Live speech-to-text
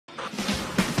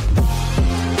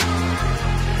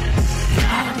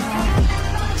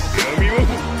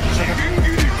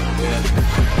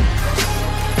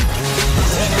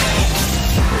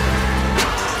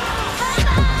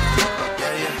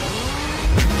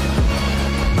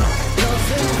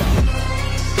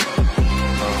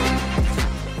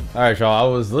Alright, y'all, I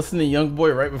was listening to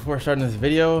YoungBoy right before starting this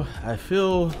video. I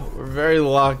feel we're very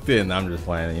locked in. I'm just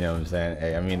playing, you know what I'm saying?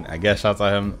 Hey, I mean, I guess shouts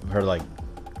out him. I've heard like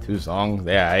 2 songs.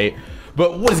 Yeah,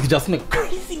 but what is good, y'all? Something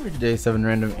crazy for today's 7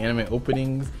 random anime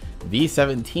openings.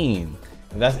 V17.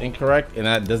 If that's incorrect and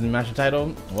that doesn't match the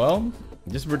title, well,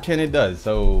 just pretend it does.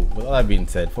 So, with all that being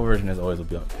said, full version as always will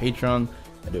be on Patreon.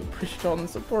 I do appreciate y'all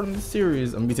supporting the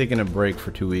series. I'm gonna be taking a break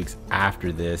for 2 weeks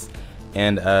after this.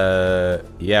 And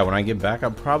yeah, when I get back, I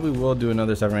probably will do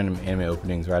another 7 random anime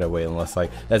openings right away, unless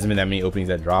like there hasn't been that many openings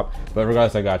that drop. But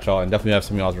regardless, I got y'all, and definitely have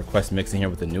some of y'all's requests mixing here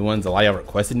with the new ones. A lot of y'all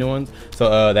requested new ones,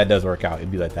 so that does work out. It'd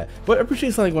be like that. But I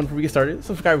appreciate something before we get started.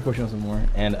 Subscribe if you want some more,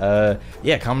 and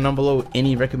yeah, comment down below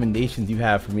any recommendations you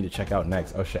have for me to check out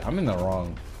next. Oh shit, I'm in the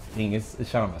wrong thing. It's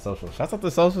shout out my socials. Shouts out the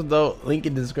socials though. Link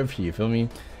in the description. You feel me?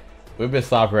 We're a bit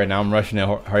sloppy right now. I'm rushing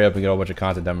to hurry up and get a whole bunch of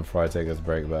content done before I take this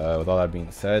break. But with all that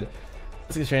being said,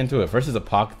 let's get straight into it. First is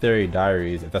Apothecary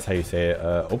Diaries, if that's how you say it.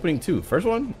 Opening 2. First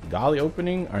one, golly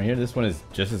opening. Right here, this one is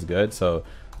just as good, so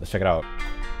let's check it out.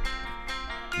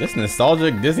 This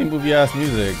nostalgic Disney movie ass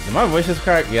music. Did my voice just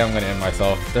crack? Yeah, I'm gonna end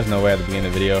myself. There's no way at the beginning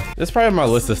of the video. This is probably my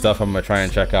list of stuff I'm gonna try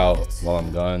and check out while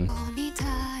I'm gone.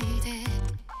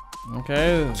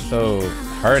 Okay, so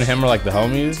her and him are like the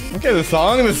homies. Okay, the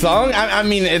song. I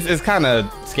mean, it's kind of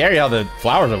scary how the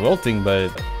flowers are wilting, but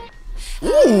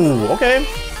ooh, okay.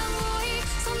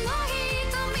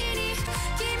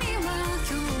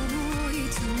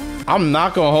 I'm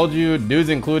not gonna hold you, dudes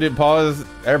included. Pause.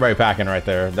 Everybody packing right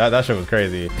there. That shit was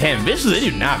crazy. Damn, visually they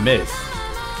do not miss.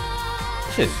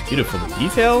 This shit's beautiful. The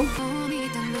detail.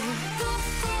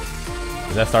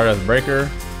 Does that start as Breaker?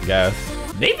 Yes.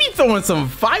 They be throwing some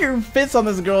fire fits on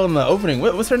this girl in the opening.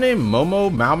 What's her name?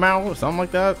 Momo? Mau? Something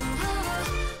like that.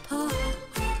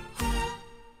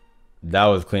 That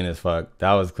was clean as fuck.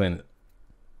 That was clean.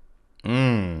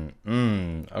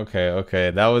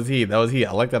 Okay. That was heat. I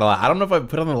like that a lot. I don't know if I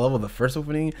put on the level of the first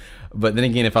opening, but then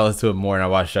again, if I listen to it more and I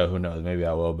watch the show, who knows? Maybe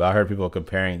I will. But I heard people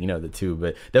comparing, you know, the two.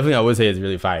 But definitely, I would say it's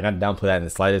really fire. Not downplay that in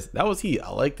the slightest. That was heat. I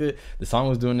liked it. The song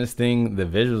was doing this thing. The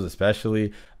visuals,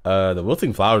 especially. The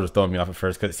wilting flowers was throwing me off at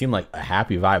first because it seemed like a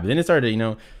happy vibe. But then it started, you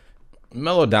know,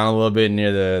 mellow down a little bit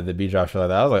near the beat drop show like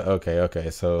that. I was like, okay.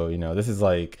 So, you know, this is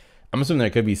like, I'm assuming there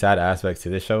could be sad aspects to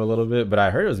this show a little bit, but I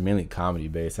heard it was mainly comedy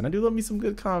based, and I do love me some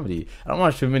good comedy. I don't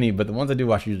watch too many, but the ones I do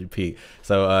watch usually peak.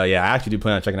 So yeah, I actually do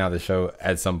plan on checking out the show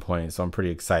at some point, so I'm pretty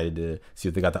excited to see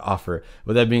what they got to offer.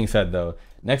 With that being said though,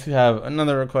 next we have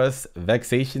another request,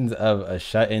 Vexations of a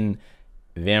Shut-In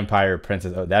Vampire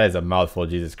Princess. Oh, that is a mouthful,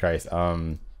 Jesus Christ.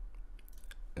 No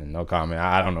comment.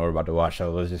 I don't know what we're about to watch, so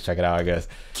let's just check it out, I guess.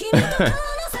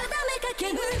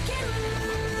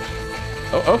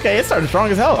 Oh, okay, it started strong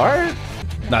as hell. All right.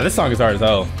 Nah, this song is hard as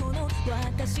hell.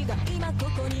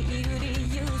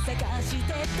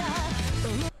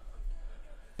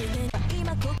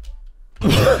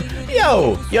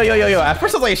 Yo. At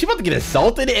first I was like, she about to get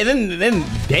assaulted, and then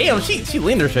damn, she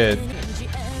leaned her shit.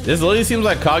 This literally seems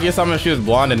like Kaguya-sama if she was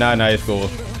blonde and not in high school.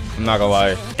 I'm not gonna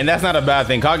lie. And that's not a bad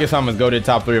thing. Kaguya-sama's goated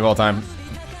top 3 of all time.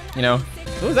 You know?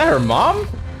 Was that her mom?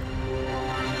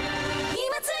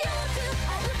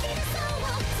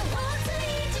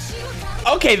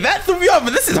 Okay, that threw me off,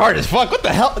 but this is hard as fuck. What the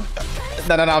hell?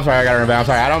 No, I'm sorry. I gotta remember. I'm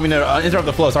sorry. I don't mean to interrupt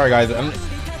the flow. Sorry, guys.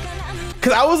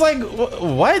 Cause I was like,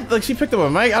 what? Like she picked up a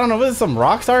mic. I don't know. Was it some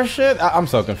rock star shit? I'm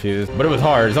so confused. But it was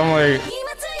hard. So I'm like,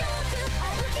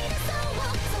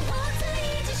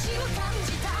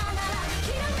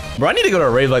 bro, I need to go to a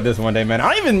rave like this one day, man.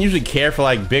 I don't even usually care for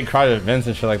like big crowded events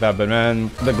and shit like that, but man,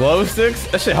 the glow sticks,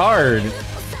 that shit hard.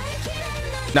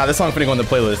 Nah, this song's finna go on the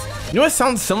playlist. You know what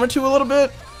sounds similar to a little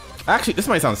bit? Actually, this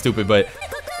might sound stupid, but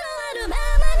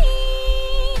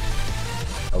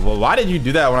well, why did you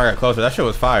do that when I got closer? That shit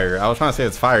was fire. I was trying to say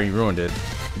it's fire. You ruined it.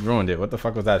 You ruined it. What the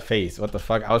fuck was that face? What the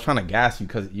fuck? I was trying to gas you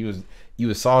because you was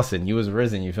saucing. You was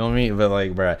risen. You feel me? But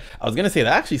like, bruh, I was gonna say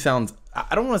that actually sounds.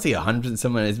 I don't want to say 100%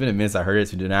 similar. It's been a minute since I heard it,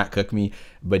 so do not cook me.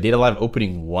 But Data Live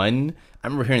Opening 1. I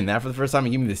remember hearing that for the first time.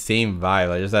 It gave me the same vibe.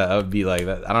 Like just that upbeat, like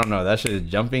that. I don't know. That shit is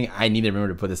jumping. I need to remember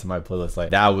to put this in my playlist. Like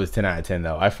that was 10 out of 10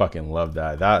 though. I fucking loved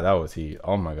that. That was heat.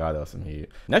 Oh my god, that was some heat.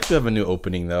 Next we have a new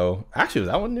opening though. Actually, was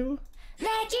that one new?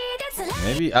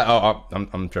 Maybe.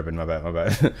 I'm tripping. My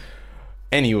bad.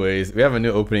 Anyways, we have a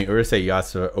new opening. Urusei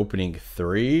Yatsura opening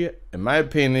 3. In my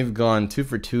opinion, they've gone 2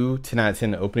 for 2, 10 out of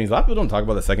 10 openings. A lot of people don't talk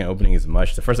about the second opening as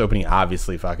much. The first opening,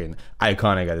 obviously, fucking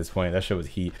iconic at this point. That shit was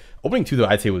heat. Opening 2, though,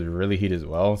 I'd say was really heat as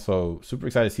well. So super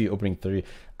excited to see opening 3.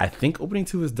 I think opening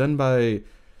 2 was done by,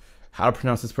 how to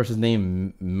pronounce this person's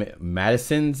name?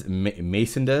 Masondes,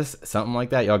 something like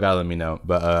that. Y'all gotta let me know.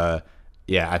 But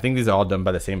Yeah, I think these are all done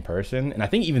by the same person, and I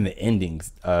think even the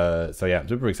endings. So yeah, I'm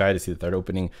super excited to see the third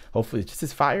opening. Hopefully it's just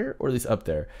as fire, or at least up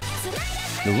there.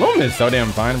 The Lumen is so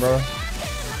damn fine, bro.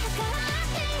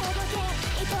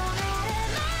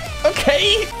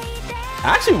 Okay.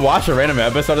 I actually watched a random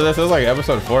episode of this. It was like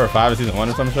episode 4 or 5 of season 1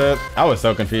 or some shit. I was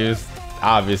so confused,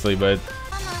 obviously, but.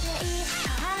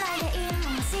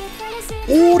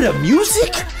 Ooh, the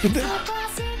music!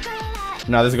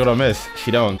 Nah, this girl don't miss.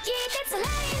 She don't.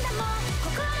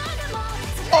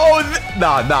 Oh,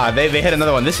 nah, they hit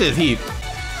another one. This shit is heat.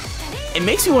 It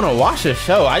makes me want to watch this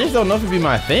show. I just don't know if it'd be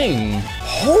my thing.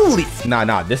 Holy,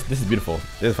 nah, this is beautiful.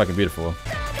 This is fucking beautiful.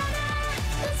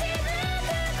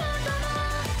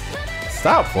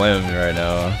 Stop playing with me right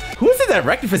now. Who is the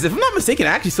director for this? If I'm not mistaken,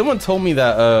 actually someone told me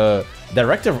that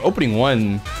director of opening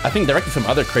 1, I think directed some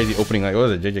other crazy opening, like what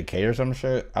was it, JJK or some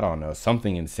shit? I don't know,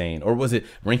 something insane. Or was it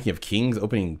Ranking of Kings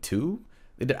opening 2?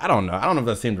 I don't know. I don't know if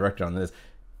that's the same director on this.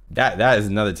 That is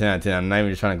another 10 out of 10. I'm not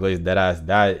even just trying to glaze dead ass.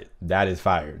 That is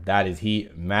fire. That is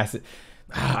heat. Massive.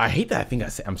 I hate that. I think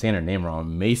I'm saying her name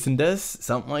wrong. Mason does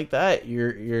something like that.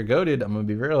 You're goated. I'm gonna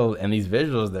be real. And these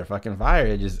visuals, they're fucking fire.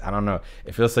 It just, I don't know.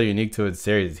 It feels so unique to its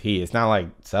series. Heat. It's not like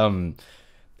some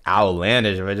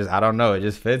outlandish. But I don't know. It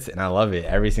just fits, and I love it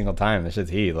every single time. It's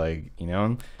just heat. Like, you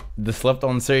know, the slept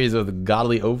on series with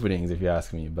godly openings, if you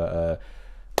ask me. But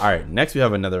all right, next we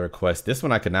have another request. This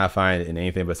one I could not find in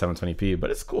anything but 720p,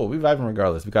 but it's cool. We vibing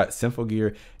regardless. We got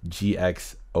Symphogear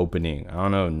GX opening. I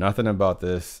don't know nothing about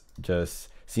this. Just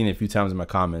seen it a few times in my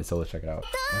comments, so let's check it out.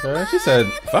 Okay, she said,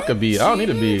 fuck a beat. I don't need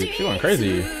a beat. She went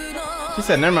crazy. She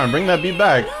said, never mind, bring that beat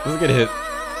back. Let's get a hit.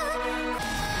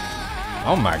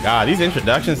 Oh my god, these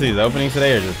introductions to these openings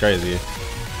today are just crazy.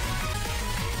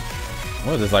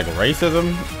 What is this, like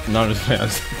racism? No, I'm just playing.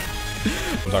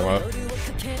 I'm talking about.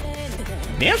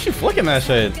 Damn, she flicking that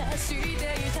shit.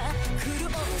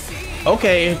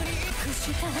 Okay.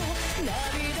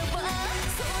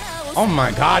 Oh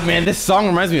my god, man, this song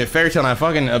reminds me of Fairy Tail, and I'm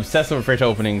fucking obsessed with Fairy Tail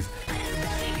openings.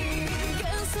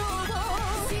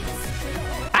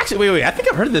 Actually, wait, I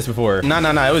think I've heard this before. No,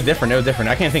 it was different.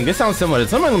 I can't think. This sounds similar.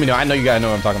 Someone let me know. I know you guys know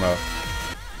what I'm talking about.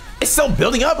 It's still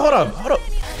building up. Hold up.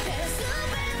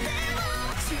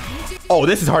 Oh,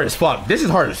 this is hard as fuck.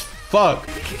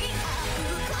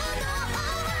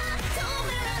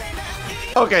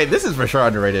 Okay, this is for sure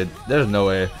underrated. There's no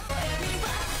way.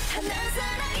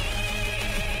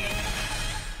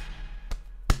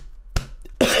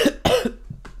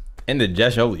 And the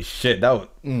gesture, holy shit, that was,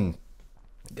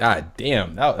 god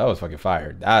damn, that was fucking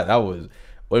fire. That was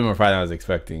way more fire than I was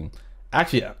expecting.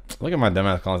 Actually, look at my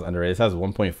dumbass comments underrated. This has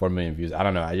 1.4 million views. I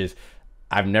don't know.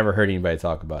 I've never heard anybody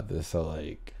talk about this. So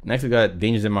like, next we got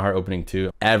Dangers in My Heart opening 2.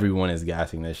 Everyone is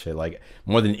gassing this shit, like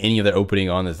more than any other opening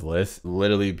on this list.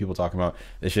 Literally, people talking about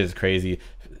this shit is crazy.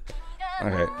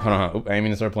 Okay, hold on. Oop, I didn't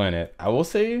mean to start playing it. I will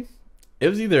say, it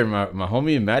was either my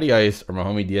homie Matty Ice or my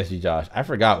homie DSG Josh. I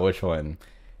forgot which one.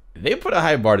 They put a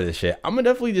high bar to this shit. I'm gonna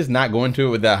definitely just not go into it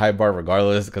with that high bar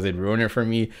regardless, because it'd ruin it for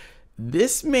me.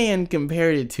 This man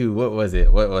compared it to, what was it?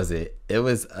 It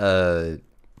was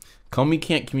Comey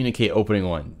Can't Communicate opening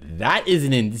 1. That is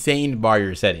an insane bar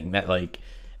you're setting. That's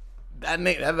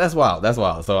wild. That's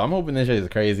wild. So I'm hoping this shit is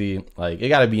crazy. Like, it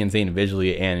gotta be insane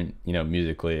visually and, you know,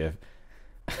 musically.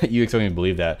 If you expect me to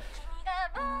believe that.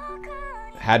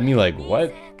 Had me like,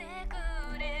 what?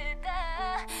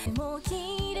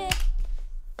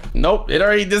 Nope, it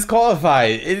already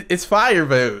disqualified. It's fire,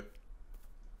 but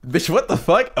bitch, what the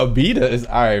fuck? Adidas.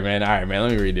 All right, man.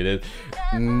 Let me redo this.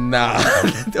 Nah.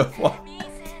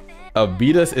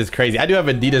 Adidas is crazy. I do have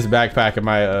Adidas backpack in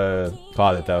my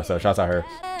closet though, so shouts out her.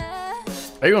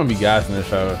 Are you gonna be gassing this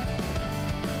show?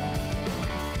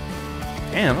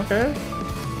 Damn.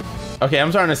 Okay,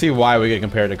 I'm starting to see why we get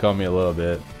compared to Comey a little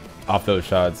bit off those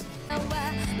shots.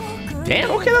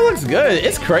 Damn, okay, that looks good.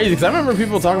 It's crazy, because I remember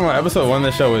people talking about episode 1 of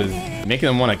the show was making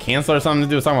them want to cancel or something to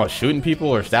do with talking about shooting people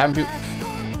or stabbing people.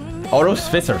 Oh, those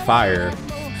fits are fire.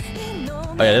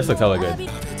 Oh yeah, this looks hella good.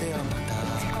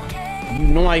 You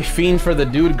know I fiend for the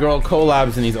dude-girl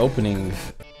collabs in these openings.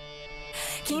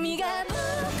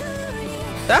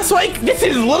 That's why this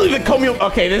is literally the Comey.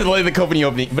 Okay, this is literally the Comey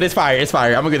opening, but it's fire.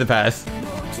 I'm gonna get the pass.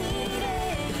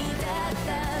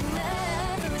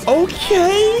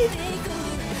 Okay.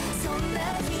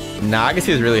 Nah, I can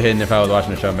see it's really hitting if I was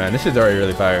watching the show, man. This shit's already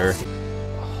really fire.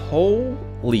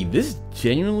 Holy, this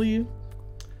genuinely,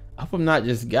 I hope I'm not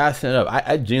just gassing it up.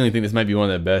 I genuinely think this might be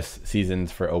one of the best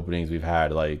seasons for openings we've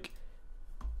had, like,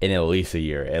 in at least a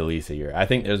year. I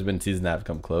think there's been seasons that have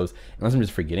come close. Unless I'm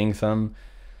just forgetting some.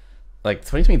 like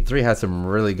 2023 has some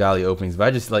really godly openings, but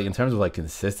I just like in terms of like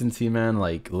consistency, man,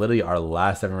 like literally our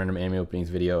last 7 random anime openings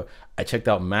video, I checked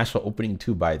out Mashle opening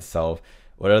 2 by itself.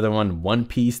 What other one? One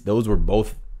Piece. Those were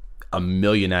both a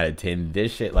million out of 10.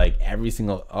 This shit, like every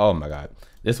single, oh my god,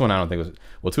 this one I don't think was,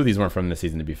 well, 2 of these weren't from this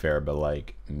season to be fair, but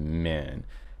like, man,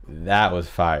 that was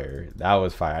fire. That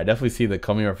was fire. I definitely see the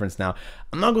Komi reference now.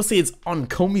 I'm not gonna say it's on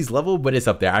Komi's level, but it's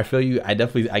up there. I feel you.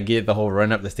 I get the whole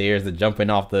run up the stairs, the jumping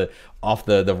off the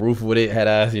roof with it, head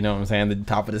ass, you know what I'm saying, the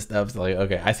top of the steps. Like,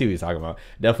 okay, I see what he's talking about.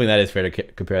 Definitely that is fair to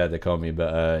compare that to Komi,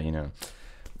 but you know,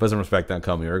 put some respect on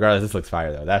Komi. Regardless, this looks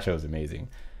fire though. That show is amazing.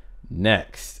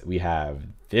 Next, we have,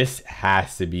 this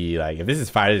has to be like, if this is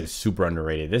fire, this is super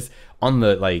underrated. This on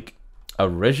the like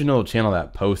original channel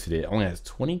that posted it only has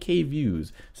 20k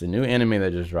views. It's a new anime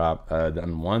that just dropped, the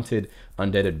Unwanted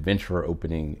Undead Adventurer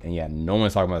opening, and yeah, no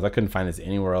one's talking about this. I couldn't find this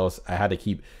anywhere else. I had to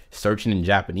keep searching in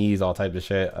Japanese, all types of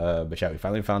shit, but yeah, we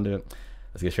finally found it.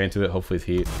 Let's get straight into it. Hopefully it's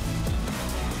heat.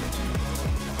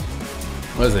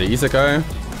 What is it, isekai?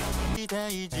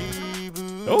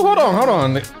 Oh, hold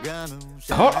on.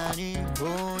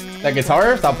 That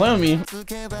guitar, stop playing with me.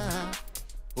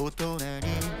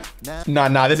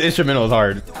 Nah, this instrumental is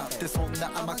hard.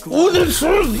 Ooh, this.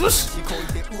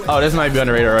 Oh, this might be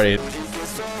underrated already.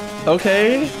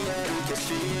 Okay.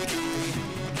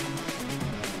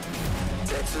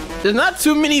 There's not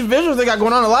too many visuals they got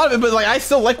going on, a lot of it, but like I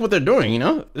still like what they're doing, you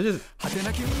know? It's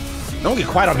just, don't get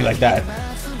quiet on me like that.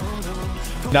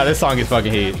 Nah, this song is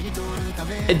fucking heat.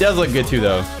 It does look good too,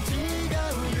 though.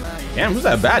 Damn, who's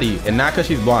that baddie? And not because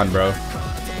she's blonde, bro.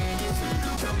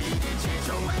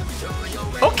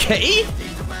 Okay.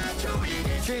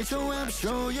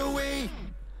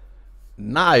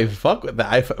 Nah, I fuck with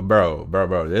that. Bro.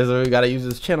 This is what we gotta use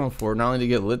this channel for, not only to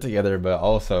get lit together, but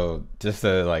also just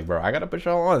to like, bro, I gotta put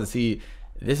y'all on to see.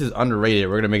 This is underrated.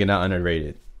 We're gonna make it not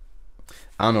underrated.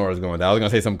 I don't know where I was going with that. I was gonna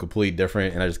say something completely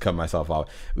different, and I just cut myself off.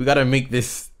 We gotta make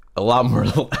this a lot more.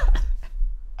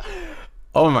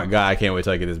 Oh my god, I can't wait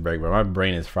till I get this break, bro. My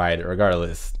brain is fried.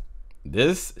 Regardless,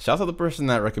 this, shouts out the person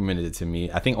that recommended it to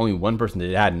me. I think only one person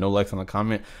did. It had no likes on the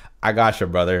comment. I got you,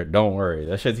 brother. Don't worry.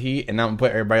 That shit's heat, and I'm gonna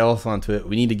put everybody else onto it.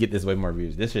 We need to get this way more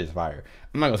views. This shit's fire.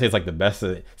 I'm not gonna say it's like the best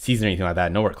of the season or anything like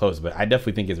that. Nowhere close, but I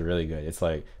definitely think it's really good. It's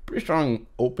like pretty strong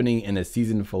opening in a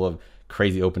season full of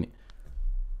crazy opening.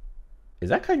 Is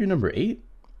that Kaiju number 8?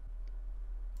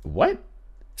 What?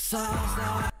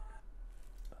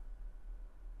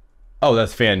 Oh,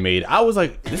 that's fan made. I was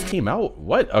like, this came out?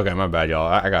 What? Okay, my bad, y'all.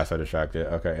 I got so distracted.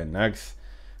 Okay, and next,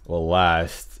 well,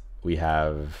 last, we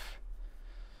have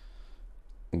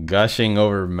Gushing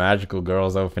Over Magical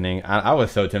Girls opening. I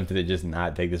was so tempted to just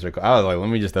not take this record. I was like, let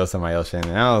me just throw somebody else in.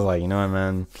 And I was like, you know what,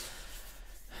 man?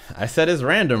 I said it's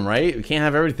random, right? We can't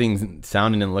have everything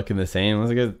sounding and looking the same.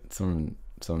 Let's get some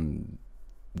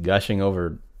gushing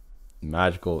over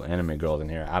magical anime girls in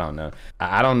here. I don't know.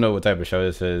 I don't know what type of show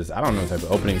this is. I don't know what type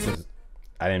of opening this is.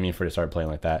 I didn't mean for it to start playing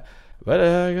like that. But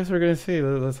I guess we're gonna see.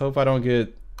 Let's hope I don't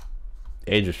get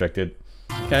age restricted.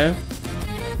 Okay.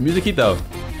 Music heat though.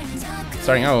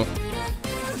 Starting out.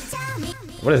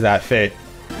 What is that fit?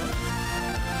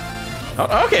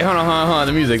 Oh, okay, hold on.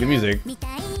 The music.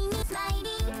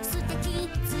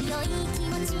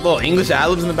 Little English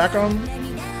ad-libs in the background.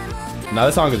 No,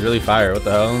 this song is really fire. What the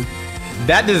hell?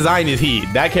 That design is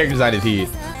heat. That character design is heat.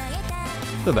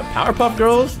 So the Powerpuff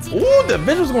Girls. Ooh, the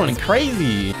visual's going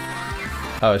crazy.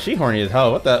 Oh, she horny as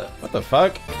hell. What the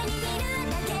fuck?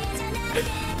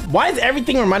 Why is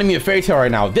everything reminding me of Fairy Tail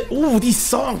right now? Ooh, these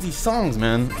songs,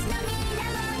 man.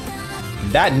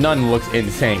 That nun looks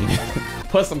insane.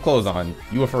 Put some clothes on.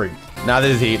 You a freak. Nah,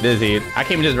 this is heat. I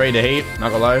came just ready to hate,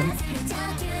 not gonna lie.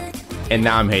 And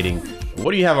now I'm hating.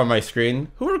 What do you have on my screen?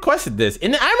 Who requested this?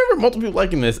 And I remember multiple people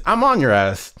liking this. I'm on your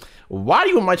ass. Why do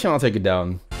you want my channel to take it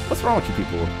down? What's wrong with you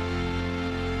people?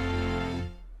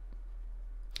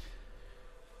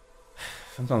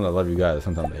 Sometimes I love you guys,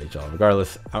 sometimes I hate y'all.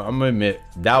 Regardless, I'm gonna admit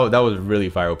that was really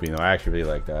fire opening though. I actually really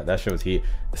like that. That shit was heat.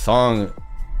 The song,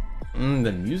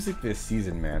 the music this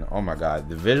season, man. Oh my god,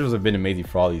 the visuals have been amazing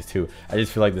for all these too. I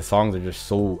just feel like the songs are just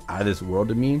so out of this world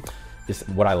to me. Just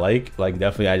what I like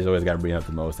definitely I just always gotta bring up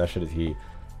the most. That shit is heat.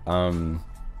 That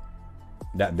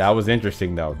was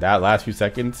interesting though. That last few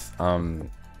seconds, I'm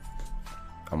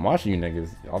watching you niggas.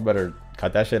 Y'all better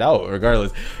cut that shit out.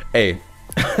 Regardless, hey.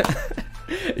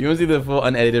 You want to see the full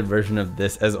unedited version of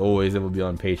this? As always, it will be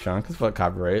on Patreon because fuck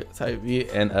copyright. That's how it be.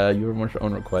 And you remote your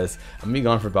own requests. I'm gonna be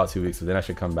gone for about 2 weeks, but then I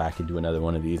should come back and do another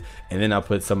one of these, and then I'll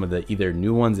put some of the either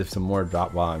new ones if some more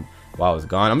drop while I'm while I was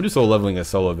gone. I'm gonna do solo leveling a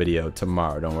solo video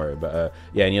tomorrow, don't worry. But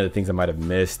yeah, any other things I might have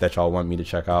missed that y'all want me to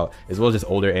check out, as well as just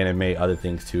older anime, other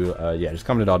things too, yeah, just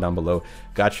comment it all down below.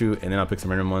 Got you. And then I'll pick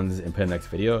some random ones and put in the next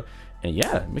video. And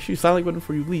yeah, make sure you slide like button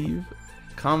before you leave.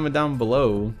 Comment down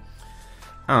below.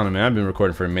 I don't know, man. I've been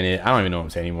recording for a minute. I don't even know what I'm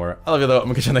saying anymore. I love you though. I'm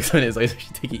gonna catch you next minute. So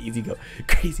take it easy, go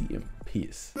crazy, and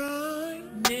peace.